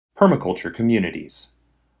Permaculture Communities.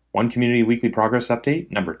 One Community Weekly Progress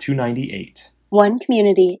Update, number 298. One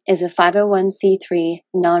Community is a 501c3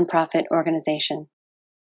 nonprofit organization.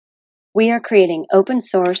 We are creating open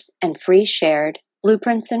source and free shared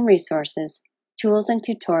blueprints and resources, tools and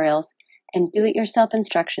tutorials, and do-it-yourself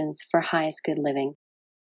instructions for highest good living.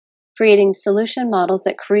 Creating solution models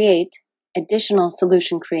that create additional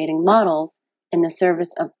solution creating models in the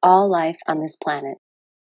service of all life on this planet.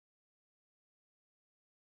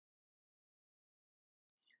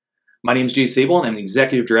 My name is Jay Sable, and I'm the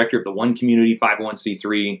Executive Director of the One Community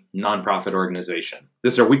 501c3 nonprofit organization.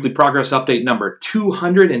 This is our weekly progress update number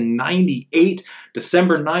 298,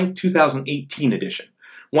 December 9th, 2018 edition.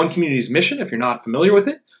 One Community's mission, if you're not familiar with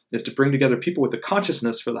it, is to bring together people with a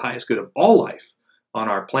consciousness for the highest good of all life on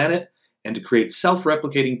our planet and to create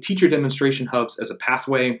self-replicating teacher demonstration hubs as a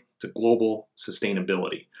pathway to global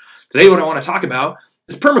sustainability. Today, what I want to talk about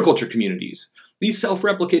is permaculture communities. These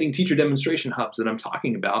self-replicating teacher demonstration hubs that I'm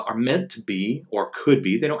talking about are meant to be, or could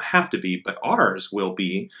be, they don't have to be, but ours will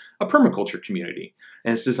be a permaculture community.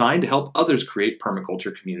 And it's designed to help others create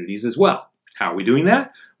permaculture communities as well. How are we doing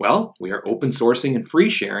that? Well, we are open sourcing and free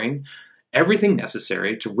sharing everything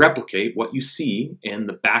necessary to replicate what you see in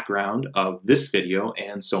the background of this video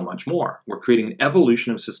and so much more. We're creating an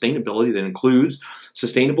evolution of sustainability that includes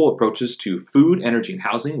sustainable approaches to food, energy, and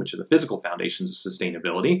housing, which are the physical foundations of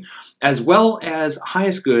sustainability, as well as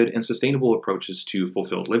highest good and sustainable approaches to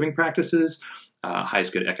fulfilled living practices,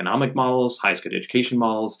 highest good economic models, highest good education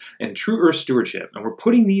models, and true earth stewardship. And we're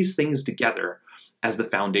putting these things together as the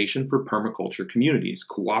foundation for permaculture communities,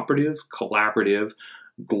 cooperative, collaborative,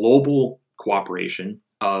 global cooperation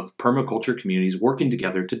of permaculture communities working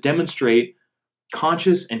together to demonstrate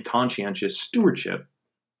conscious and conscientious stewardship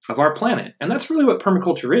of our planet. And that's really what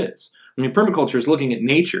permaculture is. I mean, permaculture is looking at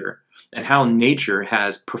nature and how nature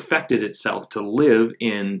has perfected itself to live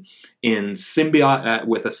in a symbiotic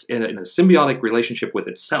relationship with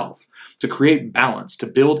itself, to create balance, to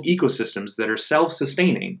build ecosystems that are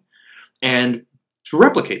self-sustaining and to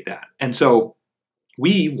replicate that. And so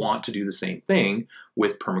we want to do the same thing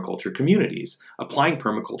with permaculture communities, applying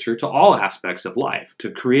permaculture to all aspects of life, to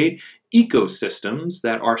create ecosystems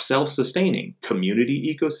that are self-sustaining,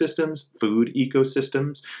 community ecosystems, food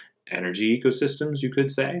ecosystems, energy ecosystems, you could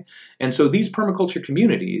say. And so these permaculture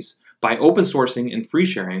communities, by open sourcing and free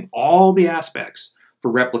sharing all the aspects for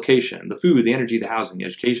replication, the food, the energy, the housing, the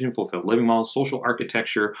education, fulfilled living models, social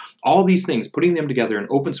architecture, all these things, putting them together and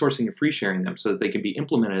open sourcing and free sharing them so that they can be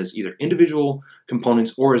implemented as either individual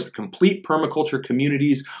components or as the complete permaculture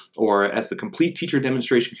communities or as the complete teacher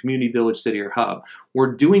demonstration community, village, city, or hub.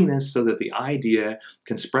 We're doing this so that the idea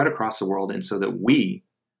can spread across the world and so that we,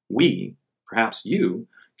 perhaps you,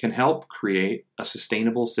 can help create a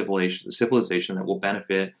sustainable civilization that will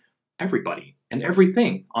benefit everybody and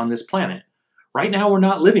everything on this planet. Right now, we're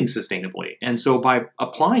not living sustainably. And so by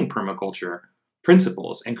applying permaculture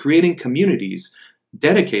principles and creating communities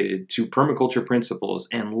dedicated to permaculture principles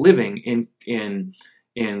and living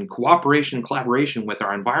in cooperation and collaboration with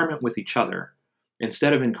our environment, with each other,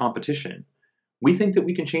 instead of in competition, we think that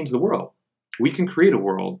we can change the world. We can create a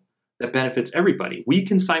world that benefits everybody. We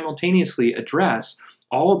can simultaneously address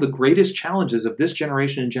all of the greatest challenges of this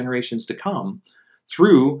generation and generations to come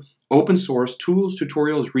through open source tools,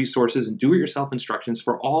 tutorials, resources, and do-it-yourself instructions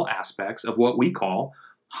for all aspects of what we call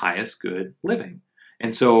highest good living.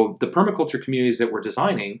 And so the permaculture communities that we're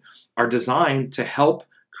designing are designed to help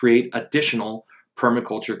create additional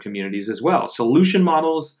permaculture communities as well. Solution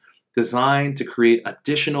models designed to create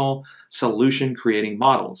additional solution creating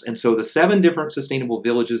models. And so the 7 different sustainable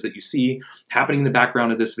villages that you see happening in the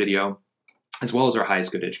background of this video, as well as our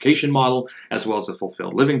highest good education model, as well as the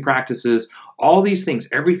fulfilled living practices, all these things,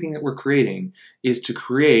 everything that we're creating is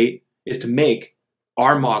to make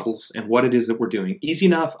our models and what it is that we're doing easy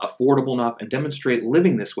enough, affordable enough, and demonstrate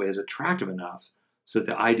living this way is attractive enough so that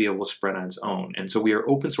the idea will spread on its own. And so we are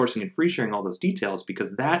open sourcing and free sharing all those details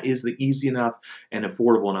because that is the easy enough and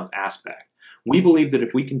affordable enough aspect. We believe that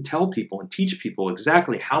if we can tell people and teach people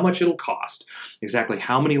exactly how much it'll cost, exactly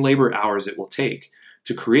how many labor hours it will take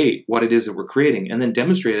to create what it is that we're creating, and then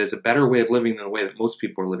demonstrate it as a better way of living than the way that most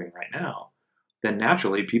people are living right now, then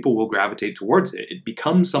naturally people will gravitate towards it. It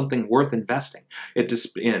becomes something worth investing. It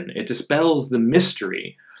dispels the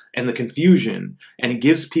mystery and the confusion, and it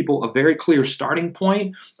gives people a very clear starting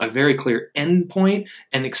point, a very clear end point,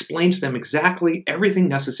 and explains to them exactly everything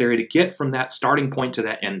necessary to get from that starting point to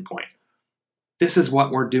that end point. This is what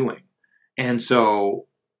we're doing. And so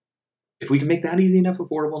if we can make that easy enough,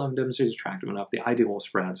 affordable enough, and demonstrate attractive enough, the idea will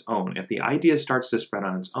spread on its own. If the idea starts to spread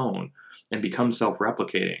on its own and become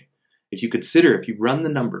self-replicating, If you consider, if you run the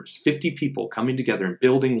numbers, 50 people coming together and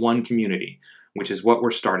building one community, which is what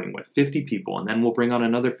we're starting with, 50 people, and then we'll bring on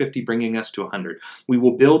another 50, bringing us to 100. We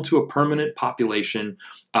will build to a permanent population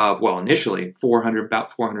of, well, initially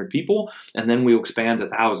about 400 people, and then we'll expand to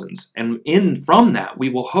thousands. And from that, we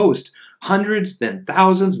will host hundreds, then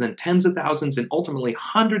thousands, then tens of thousands, and ultimately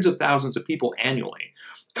hundreds of thousands of people annually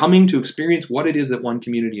coming to experience what it is that one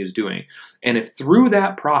community is doing. And if through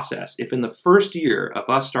that process, if in the first year of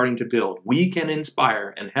us starting to build, we can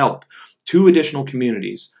inspire and help 2 additional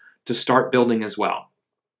communities to start building as well,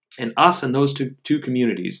 and us and those two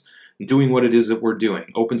communities doing what it is that we're doing,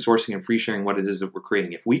 open sourcing and free sharing what it is that we're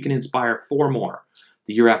creating, if we can inspire 4 more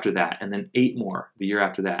the year after that, and then 8 more the year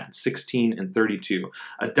after that, 16 and 32,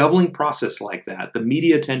 a doubling process like that, the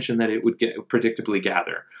media attention that it would predictably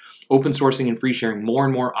gather, open sourcing and free sharing more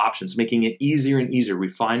and more options, making it easier and easier,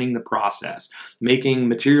 refining the process, making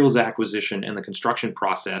materials acquisition and the construction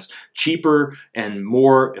process cheaper and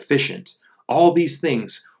more efficient. All these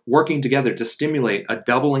things working together to stimulate a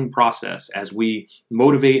doubling process as we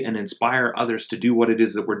motivate and inspire others to do what it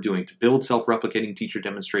is that we're doing, to build self-replicating teacher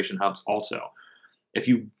demonstration hubs also. If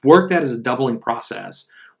you work that as a doubling process,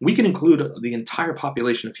 we can include the entire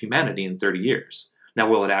population of humanity in 30 years. Now,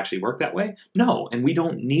 will it actually work that way? No, and we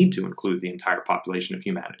don't need to include the entire population of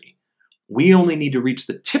humanity. We only need to reach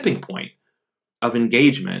the tipping point of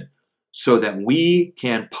engagement so that we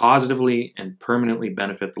can positively and permanently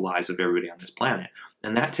benefit the lives of everybody on this planet.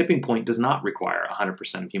 And that tipping point does not require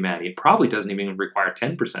 100% of humanity. It probably doesn't even require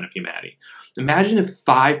 10% of humanity. Imagine if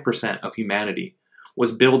 5% of humanity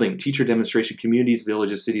was building teacher demonstration communities,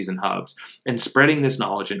 villages, cities, and hubs, and spreading this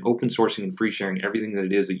knowledge and open sourcing and free sharing everything that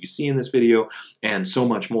it is that you see in this video and so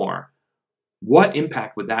much more. What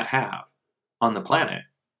impact would that have on the planet?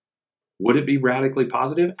 Would it be radically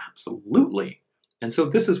positive? Absolutely. And so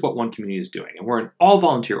this is what One Community is doing. And we're an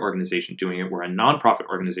all-volunteer organization doing it. We're a nonprofit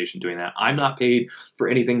organization doing that. I'm not paid for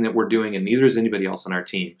anything that we're doing, and neither is anybody else on our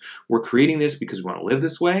team. We're creating this because we want to live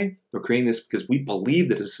this way. We're creating this because we believe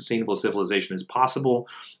that a sustainable civilization is possible.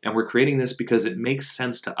 And we're creating this because it makes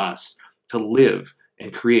sense to us to live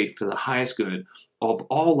and create for the highest good of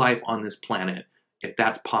all life on this planet, if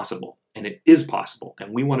that's possible. And it is possible.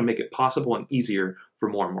 And we want to make it possible and easier for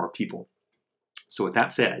more and more people. So with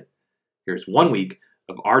that said, here's 1 week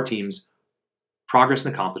of our team's progress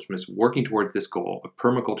and accomplishments working towards this goal of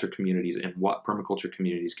permaculture communities and what permaculture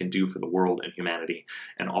communities can do for the world and humanity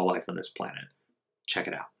and all life on this planet. Check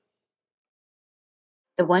it out.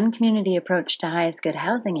 The One Community approach to highest good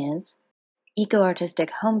housing is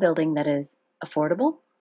eco-artistic home building that is affordable,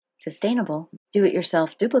 sustainable,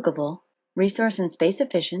 do-it-yourself duplicable, resource and space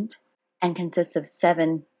efficient, and consists of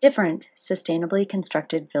 7 different sustainably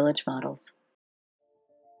constructed village models.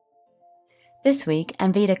 This week,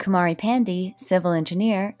 Anvita Kumari Pandey, civil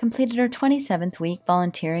engineer, completed her 27th week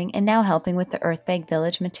volunteering and now helping with the Earthbag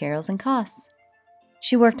Village materials and costs.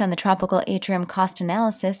 She worked on the tropical atrium cost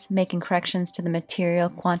analysis, making corrections to the material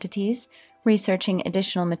quantities, researching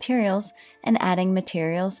additional materials, and adding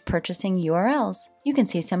materials purchasing URLs. You can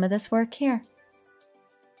see some of this work here.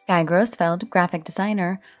 Guy Grossfeld, graphic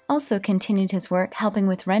designer, also continued his work helping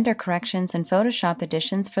with render corrections and Photoshop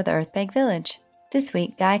additions for the Earthbag Village. This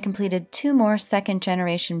week, Guy completed 2 more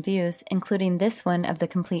second-generation views, including this one of the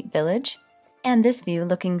complete village, and this view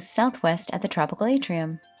looking southwest at the tropical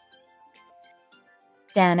atrium.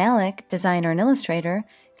 Dan Alec, designer and illustrator,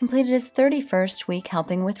 completed his 31st week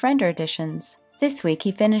helping with render additions. This week,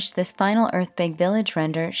 he finished this final Earthbag Village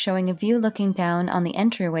render showing a view looking down on the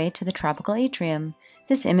entryway to the tropical atrium.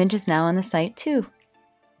 This image is now on the site too.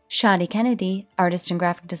 Shadi Kennedy, artist and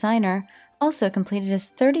graphic designer, also completed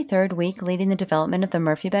his 33rd week leading the development of the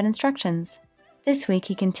Murphy bed instructions. This week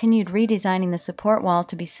he continued redesigning the support wall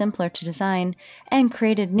to be simpler to design and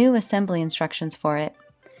created new assembly instructions for it.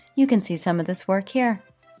 You can see some of this work here.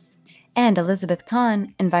 And Elizabeth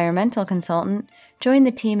Kahn, environmental consultant, joined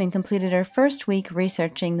the team and completed her first week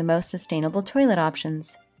researching the most sustainable toilet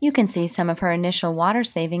options. You can see some of her initial water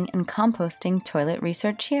saving and composting toilet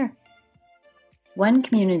research here. One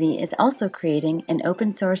Community is also creating an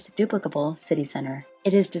open-source duplicable city center.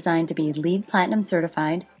 It is designed to be LEED Platinum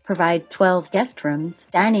certified, provide 12 guest rooms,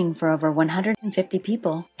 dining for over 150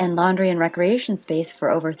 people, and laundry and recreation space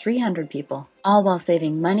for over 300 people, all while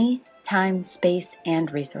saving money, time, space,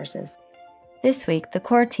 and resources. This week, the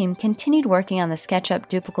core team continued working on the SketchUp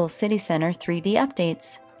Duplicable City Center 3D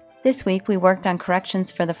updates. This week, we worked on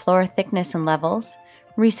corrections for the floor thickness and levels,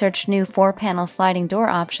 researched new 4-panel sliding door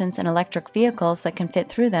options and electric vehicles that can fit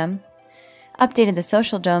through them, updated the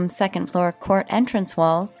Social Dome second floor court entrance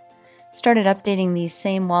walls, started updating these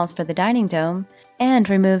same walls for the dining dome, and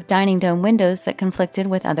removed dining dome windows that conflicted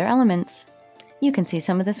with other elements. You can see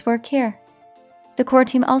some of this work here. The core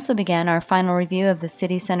team also began our final review of the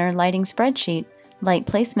City Center lighting spreadsheet, light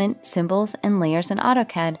placement, symbols, and layers in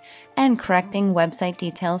AutoCAD, and correcting website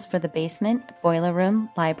details for the basement, boiler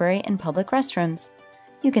room, library, and public restrooms.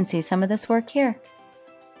 You can see some of this work here.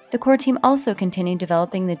 The core team also continued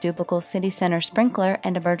developing the DUPLICABLE City Center sprinkler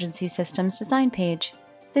and emergency systems design page.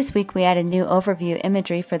 This week we added new overview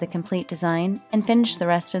imagery for the complete design and finished the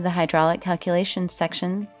rest of the hydraulic calculations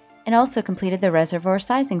section, and also completed the reservoir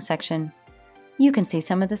sizing section. You can see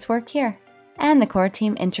some of this work here. And the core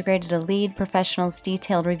team integrated a LEED Professionals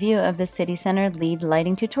detailed review of the City Center LEED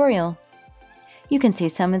lighting tutorial. You can see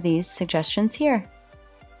some of these suggestions here.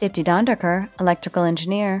 Dipti Dondarkar, electrical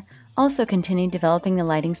engineer, also continued developing the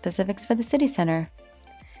lighting specifics for the City Center.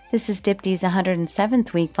 This is Dipti's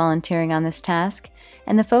 107th week volunteering on this task,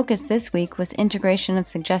 and the focus this week was integration of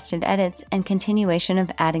suggested edits and continuation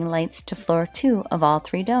of adding lights to floor 2 of all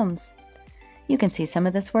 3 domes. You can see some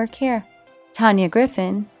of this work here. Tanya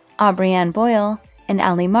Griffin, Aubrey-Ann Boyle, and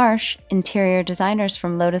Ali Marsh, interior designers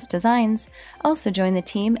from Lotus Designs, also joined the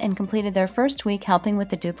team and completed their first week helping with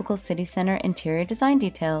the DUPLICABLE City Center interior design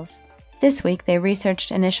details. This week they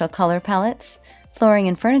researched initial color palettes, flooring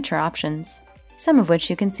and furniture options, some of which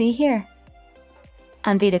you can see here.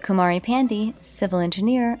 Anvita Kumari Pandey, civil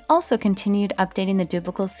engineer, also continued updating the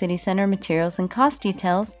DUPLICABLE City Center materials and cost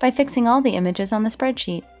details by fixing all the images on the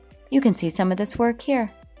spreadsheet. You can see some of this work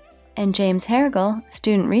here. And James Harrigal,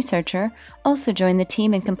 student researcher, also joined the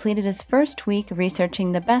team and completed his first week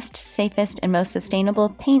researching the best, safest, and most sustainable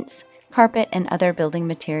paints, carpet, and other building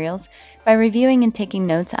materials by reviewing and taking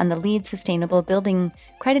notes on the LEED Sustainable Building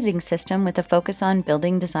crediting system with a focus on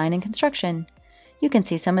building design and construction. You can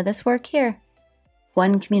see some of this work here.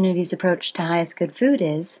 One community's approach to highest good food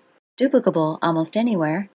is duplicable almost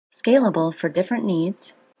anywhere, scalable for different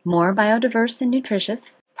needs, more biodiverse and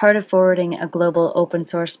nutritious, part of forwarding a global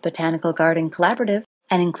open-source botanical garden collaborative,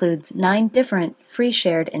 and includes 9 different free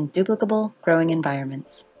shared and duplicable growing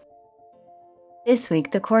environments. This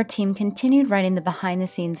week, the core team continued writing the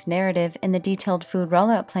behind-the-scenes narrative in the detailed food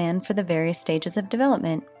rollout plan for the various stages of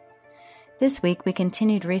development. This week, we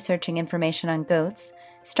continued researching information on goats,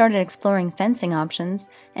 started exploring fencing options,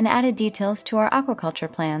 and added details to our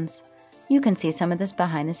aquaculture plans. You can see some of this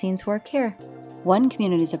behind-the-scenes work here. One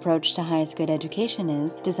community's approach to highest good education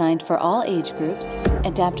is designed for all age groups,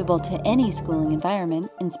 adaptable to any schooling environment,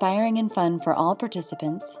 inspiring and fun for all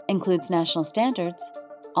participants, includes national standards,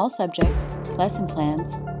 all subjects, lesson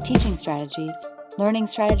plans, teaching strategies, learning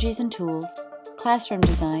strategies and tools, classroom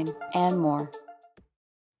design, and more.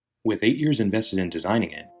 With 8 years invested in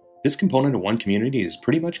designing it, this component of One Community is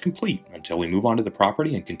pretty much complete until we move on to the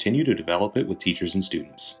property and continue to develop it with teachers and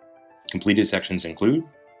students. Completed sections include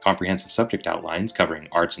comprehensive subject outlines covering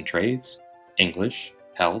arts and trades, English,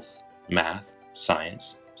 health, math,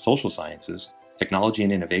 science, social sciences, technology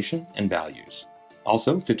and innovation, and values.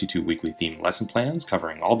 Also, 52 weekly themed lesson plans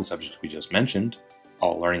covering all the subjects we just mentioned,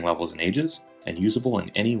 all learning levels and ages, and usable in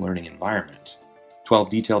any learning environment. 12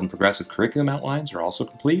 detailed and progressive curriculum outlines are also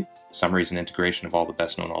complete, summaries and integration of all the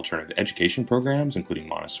best-known alternative education programs, including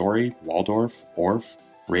Montessori, Waldorf, Orff,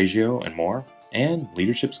 Reggio, and more, and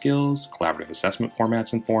leadership skills, collaborative assessment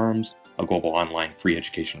formats and forums, a global online free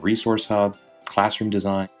education resource hub, classroom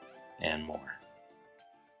design, and more.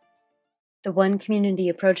 The One Community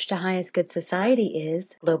approach to highest good society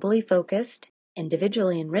is globally focused,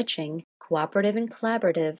 individually enriching, cooperative and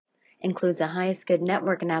collaborative, includes a highest good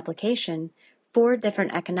network and application, 4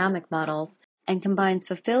 different economic models, and combines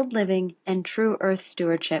fulfilled living and true earth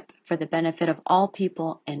stewardship for the benefit of all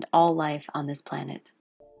people and all life on this planet.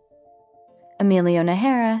 Emilio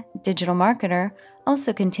Najera, digital marketer,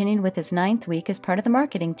 also continued with his 9th week as part of the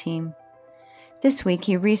marketing team. This week,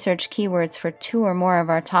 he researched keywords for 2 or more of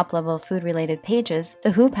our top-level food-related pages,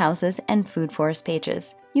 the Hoop Houses and Food Forest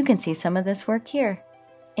pages. You can see some of this work here.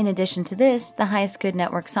 In addition to this, the Highest Good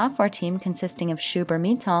Network software team consisting of Shubhra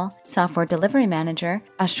Mittal, software delivery manager,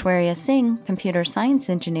 Ashwarya Singh, computer science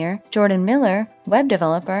engineer, Jordan Miller, web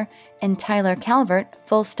developer, and Tyler Calvert,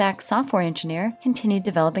 full-stack software engineer, continued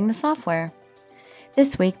developing the software.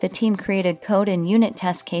 This week, the team created code and unit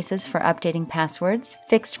test cases for updating passwords,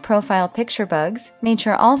 fixed profile picture bugs, made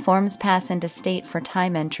sure all forms pass into state for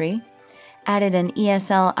time entry, added an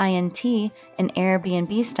ESL INT, an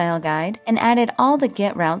Airbnb style guide, and added all the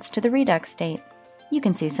get routes to the Redux state. You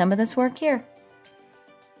can see some of this work here.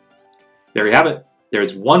 There you have it. There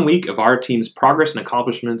is 1 week of our team's progress and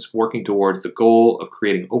accomplishments working towards the goal of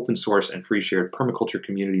creating open source and free shared permaculture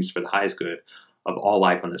communities for the highest good of all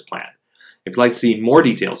life on this planet. If you'd like to see more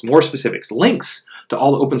details, more specifics, links to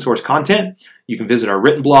all the open source content, you can visit our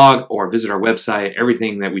written blog or visit our website.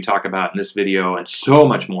 Everything that we talk about in this video and so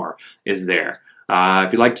much more is there.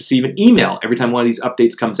 If you'd like to see an email every time one of these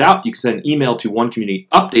updates comes out, you can send an email to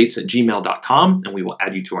onecommunityupdates@gmail.com and we will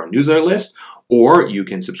add you to our newsletter list, or you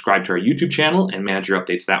can subscribe to our YouTube channel and manage your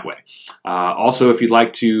updates that way. Also, if you'd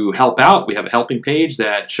like to help out, we have a helping page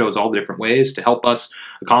that shows all the different ways to help us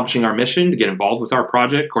accomplishing our mission, to get involved with our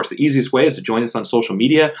project. Of course, the easiest way is to join us on social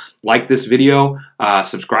media, like this video,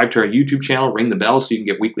 subscribe to our YouTube channel, ring the bell so you can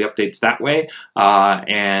get weekly updates that way.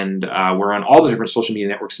 We're on all the different social media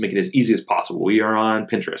networks to make it as easy as possible. We are on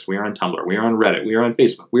Pinterest, we are on Tumblr, we are on Reddit, we are on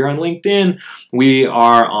Facebook, we are on LinkedIn, we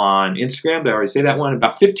are on Instagram, did I already say that one?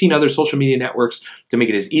 About 15 other social media networks to make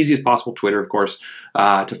it as easy as possible, Twitter, of course,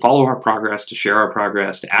 to follow our progress, to share our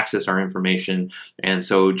progress, to access our information. And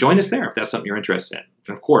so join us there if that's something you're interested in.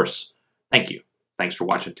 And of course, thank you. Thanks for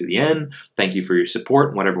watching to the end. Thank you for your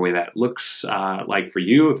support in whatever way that looks like for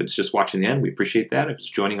you. If it's just watching the end, we appreciate that. If it's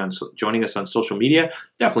joining us on social media,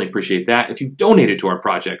 definitely appreciate that. If you've donated to our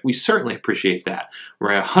project, we certainly appreciate that.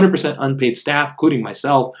 We're 100% unpaid staff, including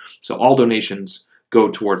myself, so all donations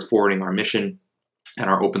go towards forwarding our mission and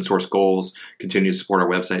our open source goals, continue to support our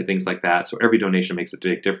website, things like that. So every donation makes a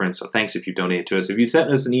big difference. So thanks if you donated to us. If you sent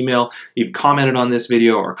us an email, you've commented on this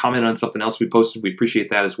video or commented on something else we posted, we appreciate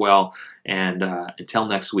that as well. And until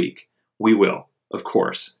next week, we will, of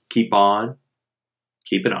course, keep on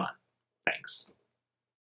keeping on. Thanks.